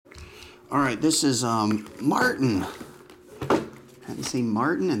Alright, this is Martin. Haven't seen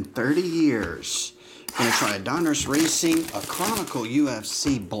Martin in 30 years. Gonna try a Donruss Racing, a Chronicle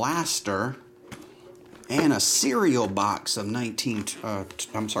UFC Blaster, and a cereal box of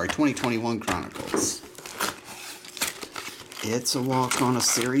 2021 Chronicles. It's a walk on a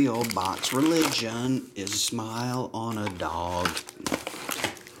cereal box. Religion is a smile on a dog.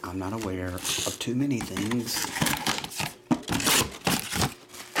 I'm not aware of too many things.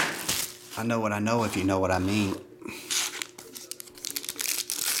 I know what I know if you know what I mean.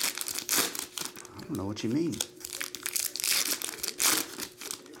 I don't know what you mean.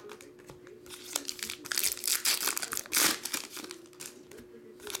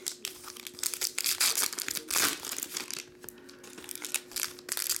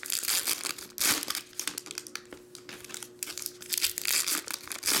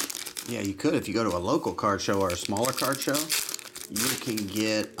 Yeah, you could if you go to a local card show or a smaller card show. You can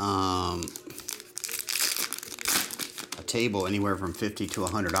get a table anywhere from $50 to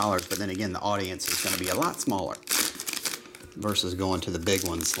 $100, but then again, the audience is going to be a lot smaller versus going to the big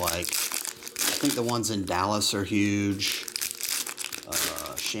ones. Like, I think the ones in Dallas are huge.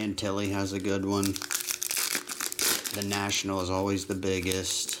 Chantilly has a good one. The National is always the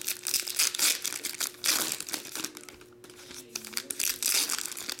biggest.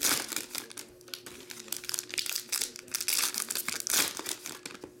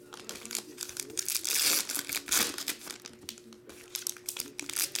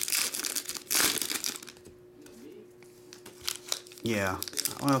 Yeah,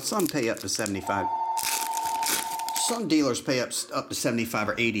 well, some pay up to 75. Some dealers pay up to 75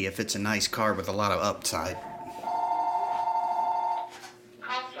 or 80 if it's a nice card with a lot of upside.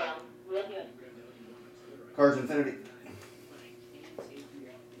 Cards Infinity.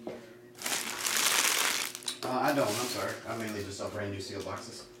 I don't. I'm sorry. I mainly just sell brand new sealed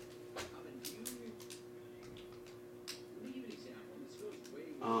boxes.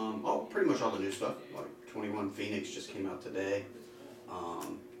 Pretty much all the new stuff. Like 21 Phoenix just came out today.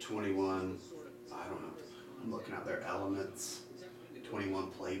 21, I don't know. I'm looking at their Elements.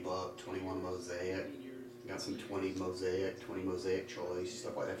 21 Playbook, 21 Mosaic. Got some 20 Mosaic, 20 Mosaic Choice,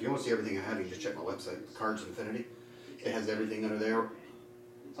 stuff like that. If you want to see everything I have, you can just check my website, Cards Infinity. It has everything under there.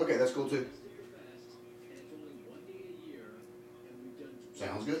 Okay, that's cool too.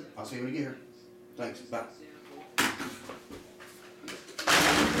 Sounds good. I'll see you when you get here. Thanks. Bye.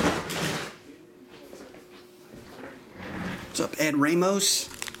 What's up, Ed Ramos?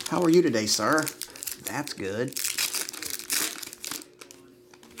 How are you today, sir? That's good.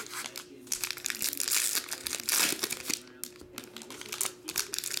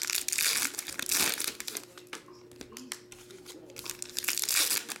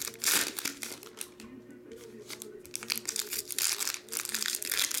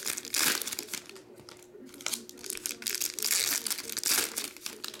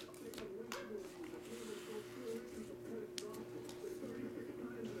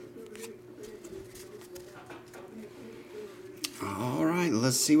 All right,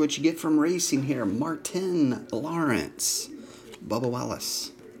 let's see what you get from racing here. Martin Lawrence, Bubba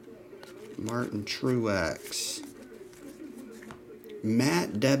Wallace, Martin Truex.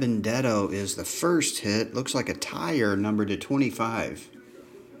 Matt DiBenedetto is the first hit. Looks like a tire numbered to 25.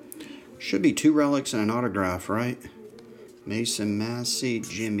 Should be 2 relics and an autograph, right? Mason Massey,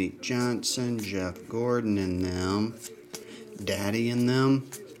 Jimmy Johnson, Jeff Gordon in them. Daddy in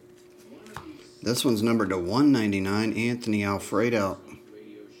them. This one's numbered to 199. Anthony Alfredo.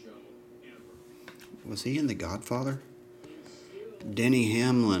 Was he in The Godfather? Denny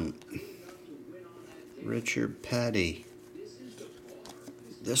Hamlin. Richard Petty.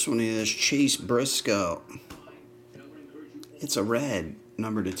 This one is Chase Briscoe. It's a red,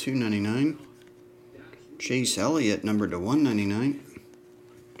 numbered to 299. Chase Elliott, numbered to 199.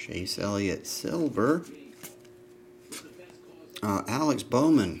 Chase Elliott silver. Alex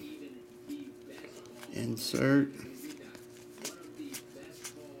Bowman. Insert.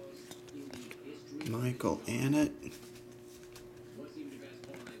 Michael Annett.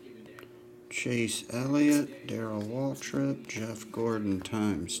 Chase Elliott. Darrell Waltrip. Jeff Gordon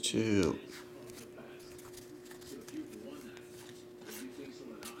 ×2.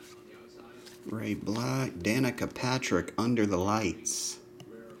 Ray Black. Danica Patrick under the lights.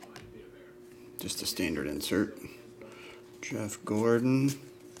 Just a standard insert. Jeff Gordon.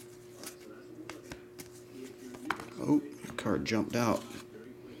 Oh, the card jumped out.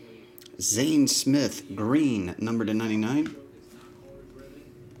 Zane Smith, green, numbered to 99.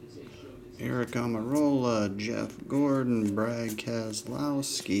 Eric Amarola, Jeff Gordon, Brad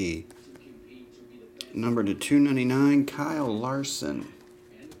Keselowski. Numbered to 299, Kyle Larson.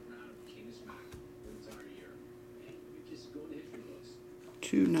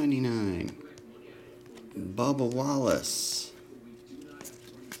 $2.99. Bubba Wallace.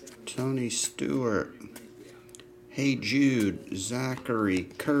 Tony Stewart. Hey Jude. Zachary.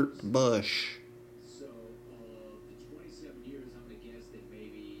 Kurt Busch.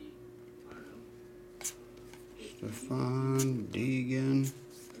 Stefan Deegan.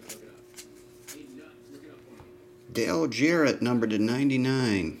 Dale Jarrett, numbered to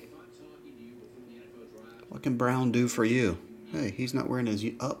 99. What can Brown do for you? Hey, he's not wearing his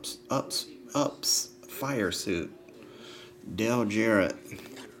ups fire suit. Dale Jarrett.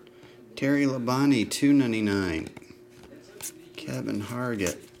 Terry Labonte, $2.99. Kevin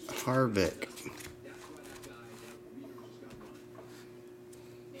Harvick.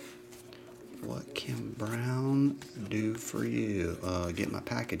 What can Brown do for you? Get my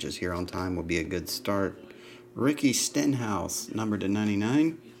packages here on time will be a good start. Ricky Stenhouse, numbered to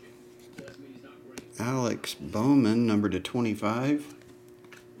 99. Alex Bowman, numbered to 25.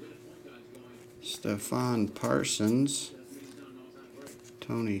 Stefan Parsons.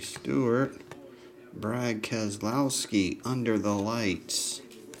 Tony Stewart. Brad Keselowski, Under the Lights.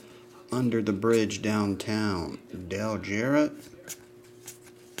 Under the Bridge Downtown. Dale Jarrett.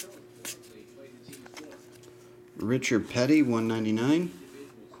 Richard Petty, $1.99.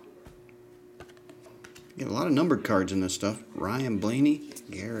 Get a lot of numbered cards in this stuff. Ryan Blaney,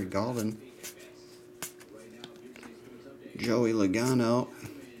 Gary Gaulden, Joey Logano,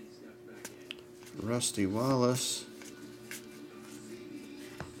 Rusty Wallace,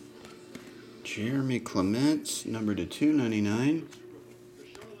 Jeremy Clements, numbered to $2.99.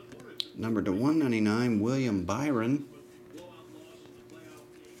 Numbered to $1.99, William Byron.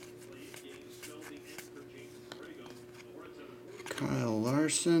 Kyle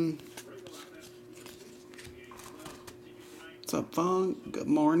Larson. What's up, Fong? Good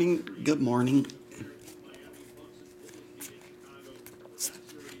morning. Good morning.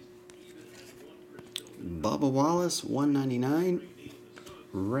 Bubba Wallace, $1.99.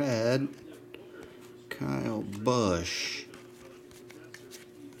 Red. Kyle Busch.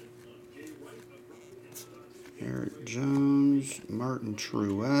 Eric Jones. Martin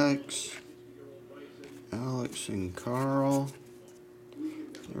Truex. Alex and Carl.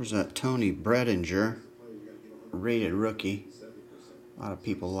 There's that Tony Bredinger, rated rookie. A lot of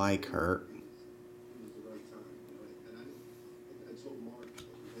people like her.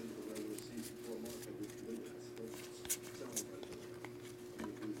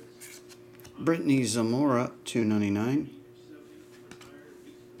 Brittany Zamora, $2.99.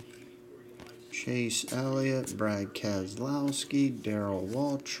 Chase Elliott, Brad Keselowski, Darrell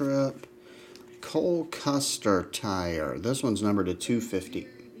Waltrip, Cole Custer tire. This one's numbered to $2.50.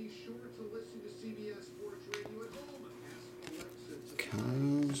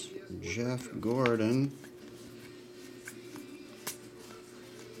 Kyle's Jeff Gordon.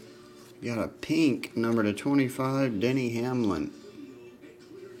 You got a pink, numbered to 25, Denny Hamlin.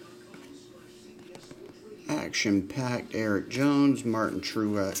 Action-packed Eric Jones, Martin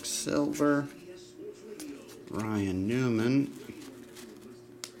Truex silver, Ryan Newman.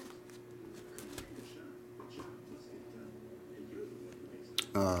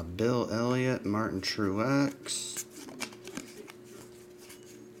 Bill Elliott, Martin Truex.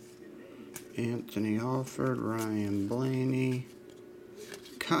 Anthony Alford, Ryan Blaney.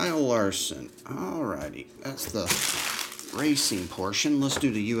 Kyle Larson. Alrighty, that's the racing portion. Let's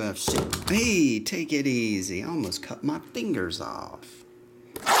do the UFC. Hey, take it easy. I almost cut my fingers off.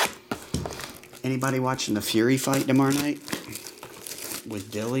 Anybody watching the Fury fight tomorrow night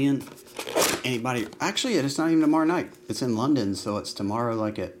with Dillian? Anybody? Actually, it's not even tomorrow night. It's in London, so it's tomorrow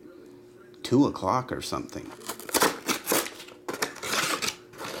like at 2 o'clock or something.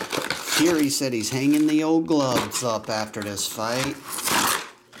 Fury said he's hanging the old gloves up after this fight.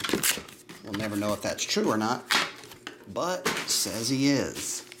 We'll never know if that's true or not, but says he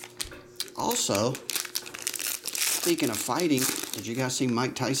is. Also, speaking of fighting, did you guys see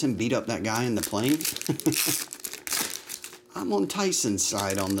Mike Tyson beat up that guy in the plane? I'm on Tyson's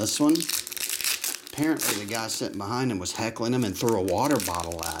side on this one. Apparently the guy sitting behind him was heckling him and threw a water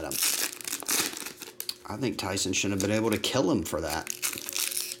bottle at him. I think Tyson shouldn't have been able to kill him for that,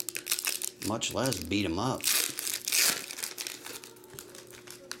 much less beat him up.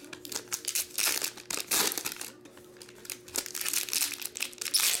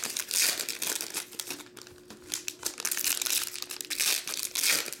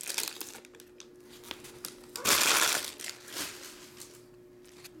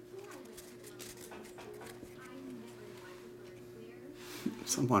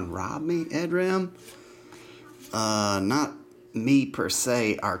 Someone robbed me, Edram? Not me per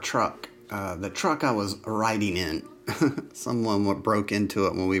se, our truck. The truck I was riding in. Someone broke into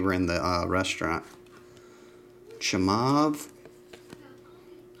it when we were in the restaurant. Chamav,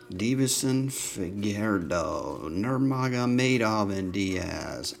 Davison, Figueredo, Nurmagomedov, and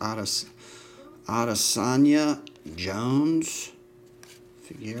Diaz. Adesanya, Jones,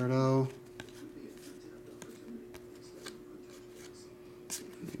 Figueredo,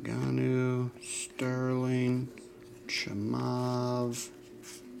 Ngannou, Sterling, Chamav,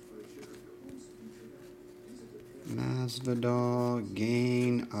 Masvidal,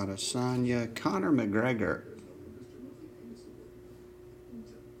 Gain, Adesanya, Conor McGregor.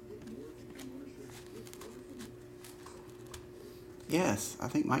 Yes, I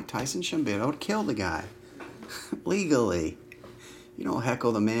think Mike Tyson shouldn't be able to kill the guy legally. You don't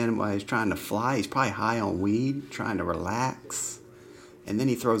heckle the man while he's trying to fly. He's probably high on weed, trying to relax. And then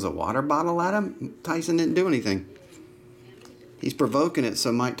he throws a water bottle at him. Tyson didn't do anything. He's provoking it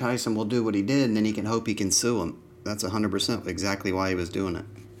so Mike Tyson will do what he did, and then he can hope he can sue him. That's 100% exactly why he was doing it.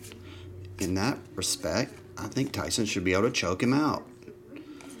 In that respect, I think Tyson should be able to choke him out.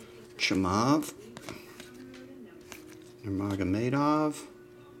 Chamav, Nurmagomedov,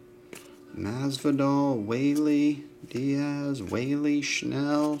 Masvidal, Whaley, Diaz, Whaley,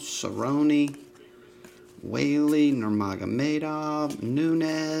 Schnell, Cerrone, Whaley, Nurmagomedov,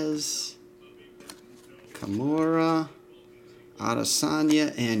 Nunes, Kimura,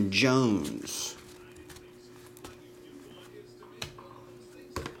 Adesanya, and Jones.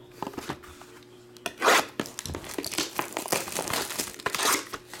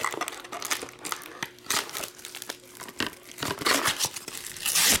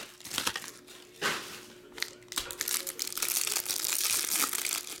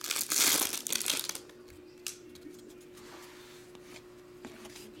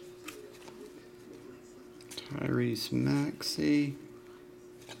 Tyrese Maxey,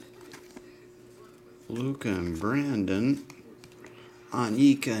 Luca and Brandon,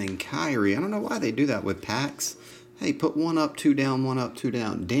 Anika and Kyrie. I don't know why they do that with packs. Hey, put one up, two down, one up, two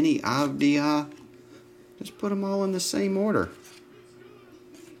down. Denny Avdia. Just put them all in the same order.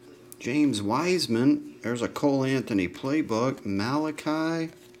 James Wiseman. There's a Cole Anthony playbook.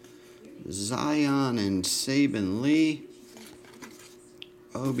 Malachi, Zion and Saban Lee.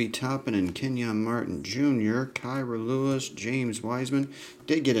 Obi Toppin and Kenyon Martin Jr., Kyra Lewis, James Wiseman.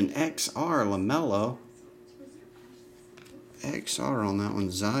 Did get an XR LaMelo. XR on that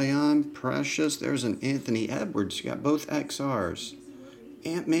one. Zion, Precious. There's an Anthony Edwards. You got both XRs.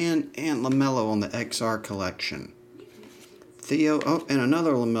 Ant-Man and LaMelo on the XR collection. Theo, oh, and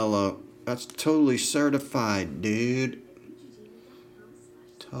another LaMelo. That's totally certified, dude.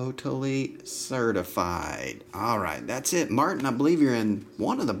 Totally certified. All right, that's it. Martin, I believe you're in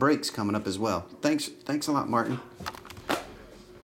one of the breaks coming up as well. Thanks a lot, Martin.